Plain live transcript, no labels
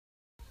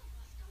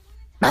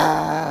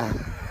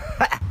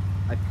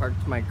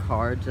my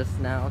car just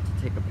now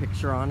to take a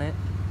picture on it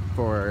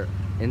for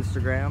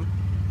Instagram,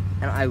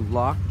 and I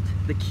locked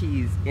the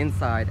keys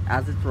inside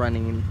as it's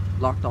running,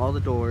 locked all the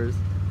doors,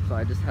 so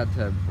I just had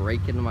to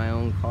break into my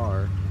own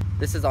car.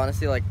 This is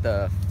honestly like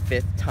the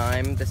 5th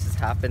time this has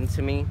happened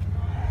to me,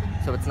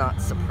 so it's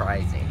not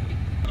surprising.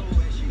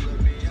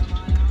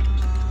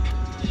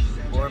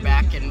 We're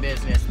back in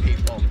business,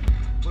 people.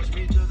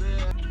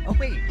 Oh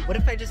wait, what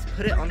if I just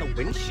put it on the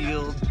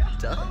windshield?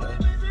 Duh.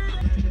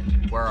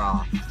 We're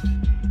off.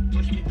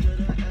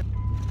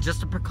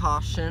 Just a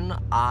precaution,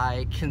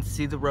 I can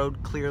see the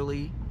road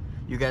clearly.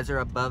 You guys are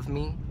above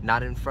me,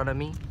 not in front of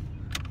me.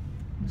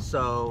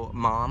 So,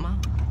 Mom,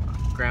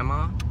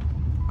 Grandma,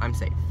 I'm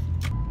safe.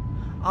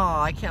 Oh,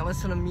 I can't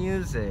listen to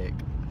music.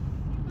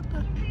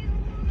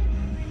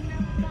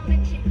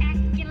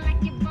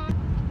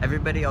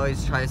 Everybody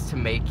always tries to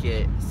make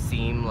it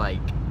seem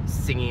like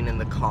singing in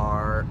the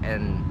car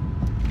and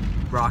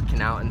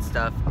rocking out and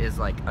stuff is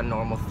like a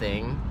normal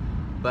thing,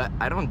 but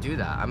I don't do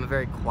that. I'm a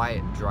very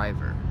quiet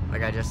driver.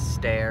 Like, I just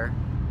stare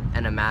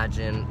and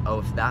imagine, oh,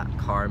 if that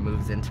car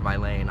moves into my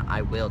lane,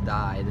 I will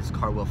die, this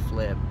car will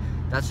flip.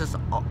 That's just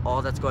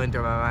all that's going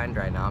through my mind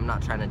right now. I'm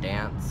not trying to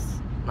dance,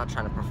 I'm not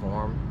trying to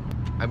perform.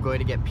 I'm going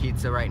to get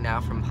pizza right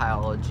now from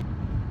Biology.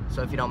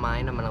 So if you don't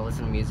mind, I'm gonna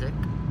listen to music.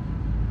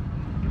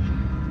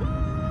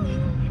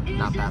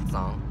 Not that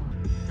song.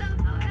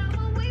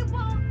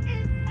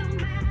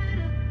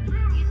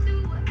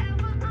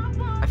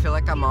 I feel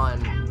like I'm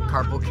on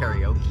carpool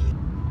karaoke.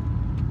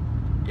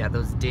 Yeah,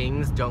 those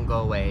dings don't go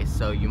away,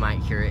 so you might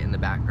hear it in the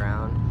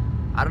background.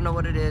 I don't know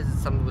what it is,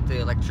 it's something with the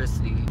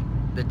electricity.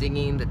 The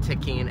dinging, the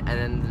ticking, and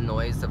then the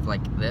noise of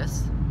like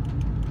this.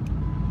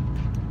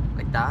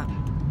 Like that.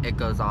 It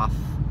goes off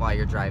while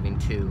you're driving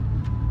too.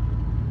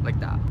 Like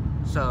that.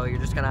 So you're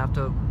just gonna have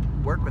to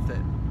work with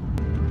it.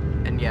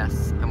 And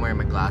yes, I'm wearing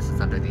my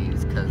glasses under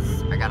these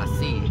because I gotta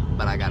see,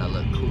 but I gotta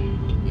look cool,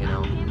 you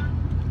know?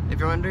 If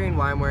you're wondering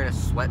why I'm wearing a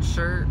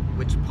sweatshirt,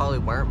 which you probably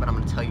weren't, but I'm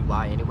gonna tell you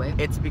why anyway.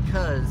 It's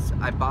because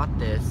I bought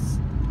this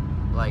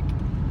like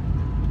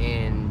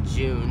in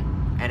June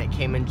and it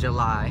came in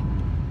July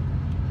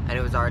and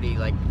it was already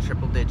like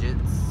triple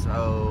digits,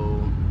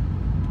 so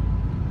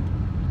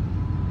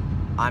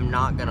I'm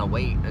not gonna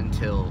wait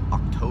until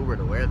October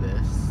to wear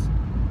this.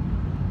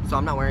 So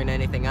I'm not wearing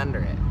anything under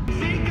it.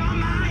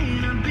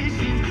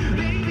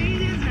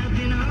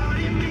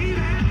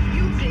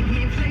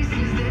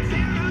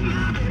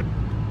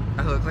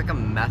 I look like a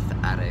meth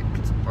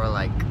addict or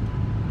like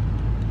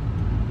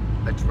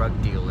a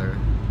drug dealer.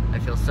 I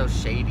feel so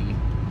shady.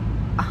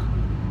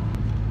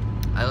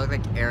 I look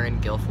like Aaron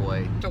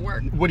Gilfoy. To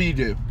work. What do you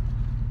do?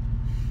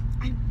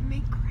 I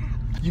make crack.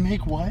 You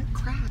make what?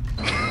 Crack.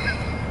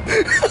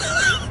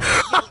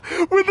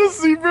 With a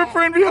zebra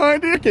print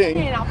behind it.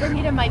 And I'll bring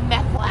you to my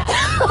meth lab.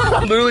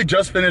 I literally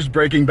just finished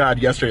Breaking Bad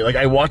yesterday. Like,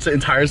 I watched the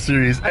entire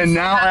series, and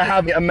now I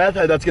have a meth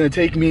head that's gonna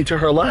take me to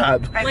her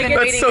lab.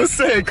 That's so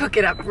sick. Cook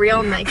it up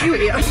real nice for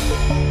you.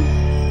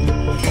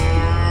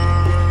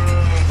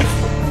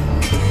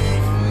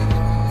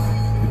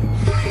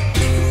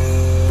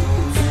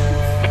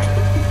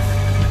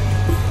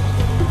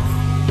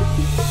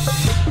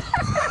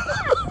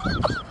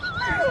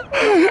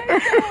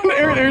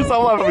 Aaron,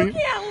 stop laughing.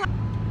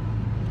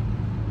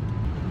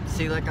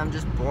 See, like, I'm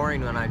just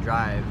boring when I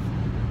drive.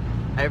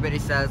 Everybody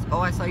says, oh,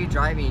 I saw you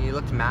driving and you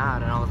looked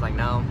mad, and I was like,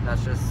 no,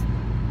 that's just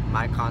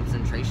my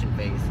concentration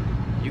phase.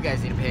 You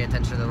guys need to pay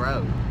attention to the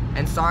road.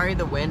 And sorry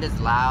the wind is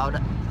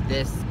loud.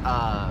 This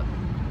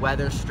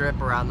weather strip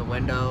around the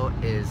window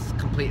is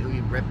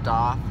completely ripped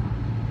off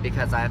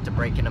because I have to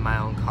break into my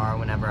own car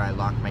whenever I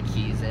lock my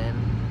keys in.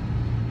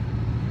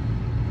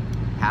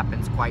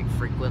 Happens quite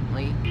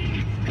frequently.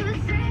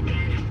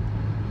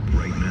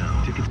 Right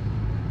now, tickets.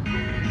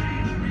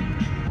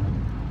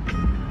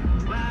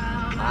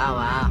 Wow,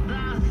 wow.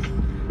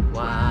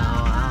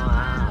 Wow, wow,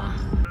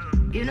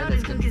 wow. You know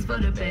there's cookies for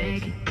the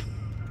bag.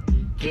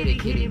 Kitty,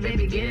 kitty,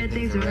 baby, get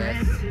things to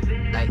rest.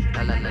 Like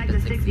the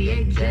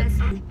 68 Jets.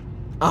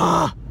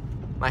 Ah!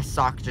 My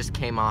sock just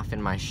came off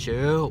in my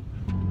shoe.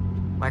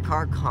 My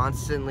car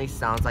constantly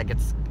sounds like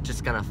it's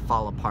just gonna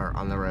fall apart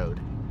on the road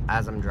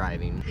as I'm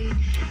driving.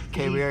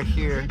 Okay, we are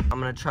here. I'm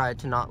gonna try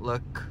to not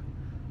look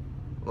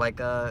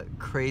like a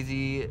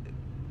crazy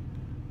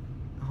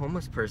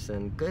homeless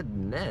person.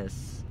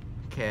 Goodness.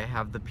 Okay, I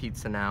have the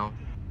pizza now.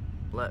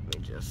 Let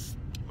me just,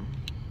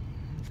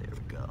 there we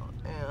go,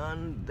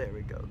 and there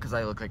we go, because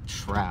I look like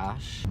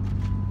trash.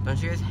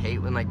 Don't you guys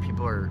hate when like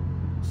people are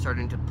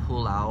starting to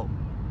pull out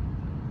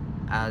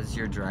as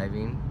you're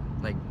driving?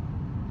 Like,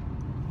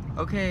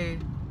 okay,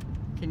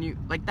 can you,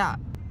 like that?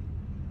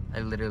 I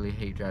literally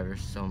hate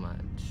drivers so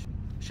much.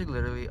 She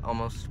literally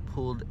almost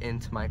pulled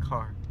into my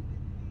car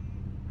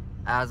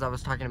as I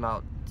was talking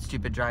about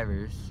stupid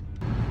drivers.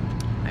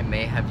 I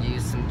may have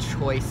used some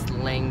choice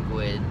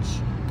language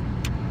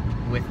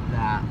with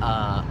that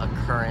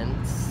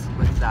occurrence,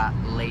 with that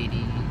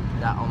lady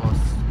that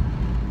almost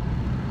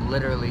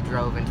literally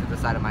drove into the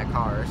side of my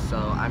car, so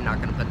I'm not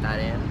gonna put that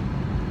in.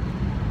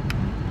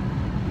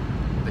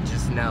 But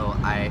just to know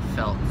I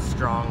felt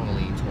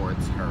strongly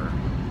towards her.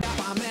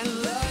 I'm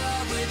in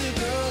love with a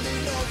girl who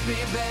knows me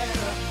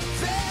better.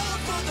 Fell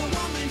for the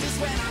woman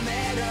just when I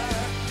met her.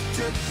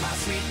 Took my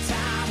sweet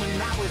time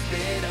when I was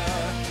bitter.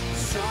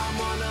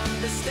 Someone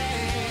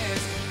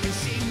understands, and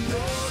she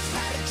knows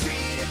how to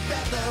treat a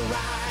feather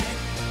right.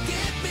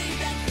 Give me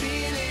that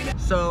feeling.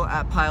 So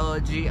at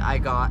Piology, I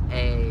got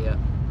a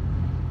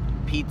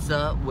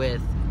pizza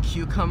with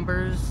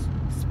cucumbers,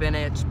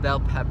 spinach, bell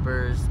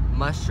peppers,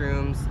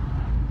 mushrooms,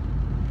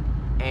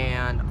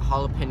 and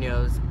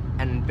jalapenos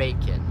and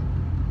bacon.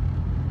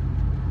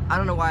 I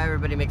don't know why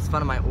everybody makes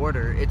fun of my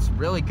order. It's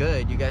really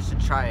good. You guys should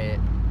try it.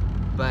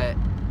 But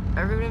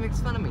everybody makes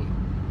fun of me.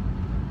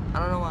 I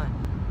don't know why.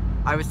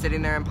 I was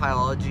sitting there in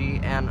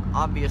Piology, and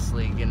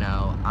obviously, you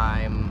know,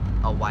 I'm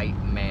a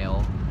white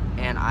male,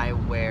 and I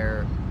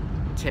wear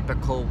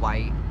typical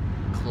white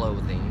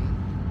clothing,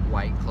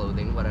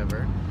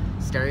 whatever,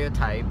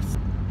 stereotypes.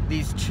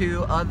 These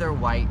two other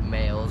white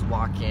males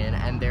walk in,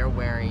 and they're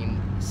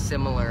wearing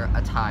similar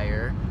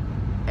attire.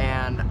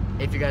 And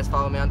if you guys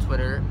follow me on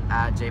Twitter,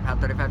 at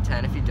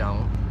jpap3510, if you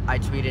don't, I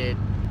tweeted,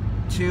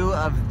 2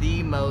 of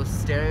the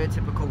most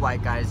stereotypical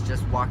white guys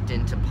just walked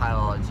into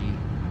Piology, ...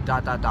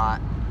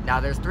 Now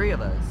there's 3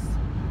 of us.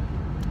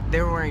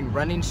 They were wearing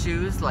running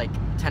shoes, like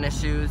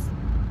tennis shoes,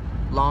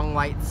 long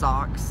white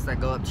socks that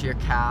go up to your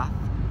calf,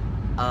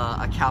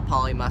 a Cal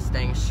Poly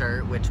Mustang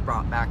shirt, which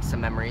brought back some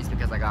memories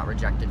because I got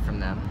rejected from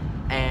them,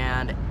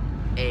 and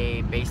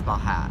a baseball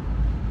hat,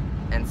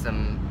 and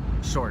some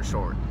short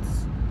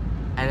shorts.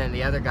 And then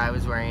the other guy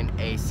was wearing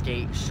a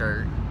skate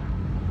shirt,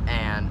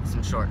 and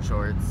some short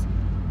shorts,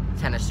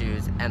 tennis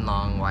shoes, and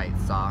long white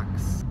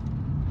socks.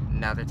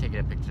 Now they're taking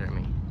a picture of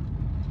me.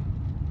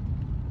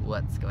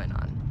 What's going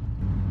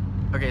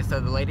on? Okay, so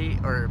the lady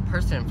or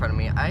person in front of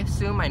me, I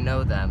assume I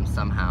know them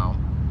somehow.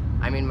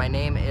 I mean, my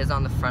name is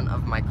on the front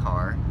of my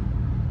car,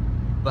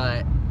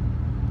 but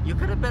you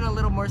could have been a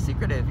little more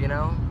secretive, you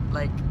know?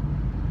 Like,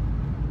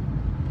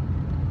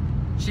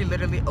 she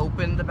literally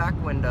opened the back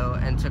window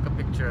and took a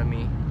picture of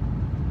me.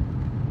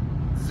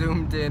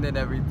 Zoomed in and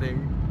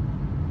everything.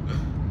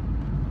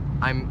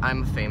 I'm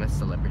a famous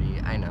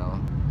celebrity, I know.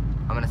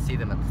 I'm gonna see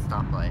them at the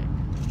stoplight.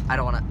 I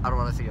don't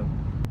wanna see them.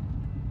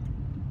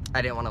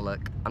 I didn't want to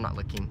look. I'm not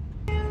looking.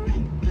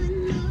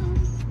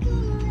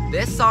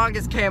 This song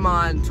just came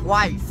on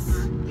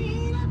twice.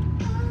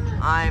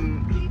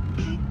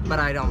 But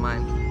I don't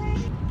mind.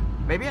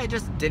 Maybe I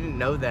just didn't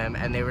know them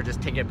and they were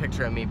just taking a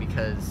picture of me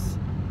because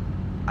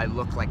I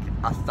look like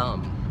a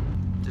thumb.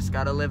 Just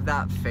gotta live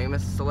that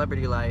famous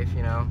celebrity life,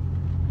 you know?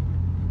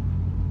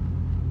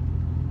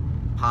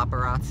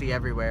 Paparazzi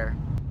everywhere.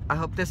 I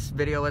hope this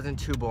video wasn't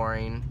too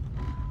boring.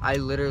 I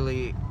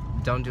literally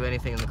don't do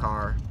anything in the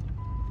car.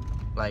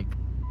 Like,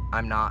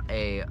 I'm not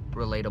a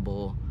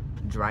relatable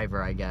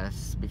driver, I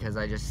guess, because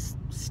I just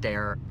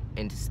stare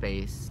into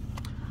space.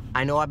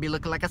 I know I'd be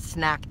looking like a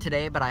snack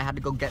today, but I had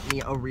to go get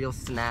me a real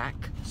snack.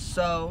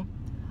 So,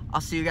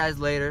 I'll see you guys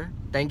later.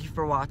 Thank you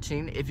for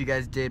watching. If you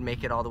guys did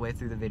make it all the way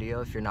through the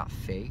video, if you're not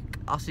fake,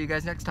 I'll see you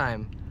guys next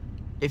time.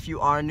 If you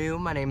are new,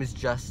 my name is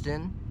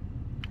Justin,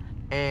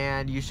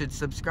 and you should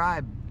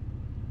subscribe.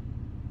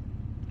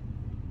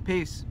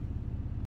 Peace.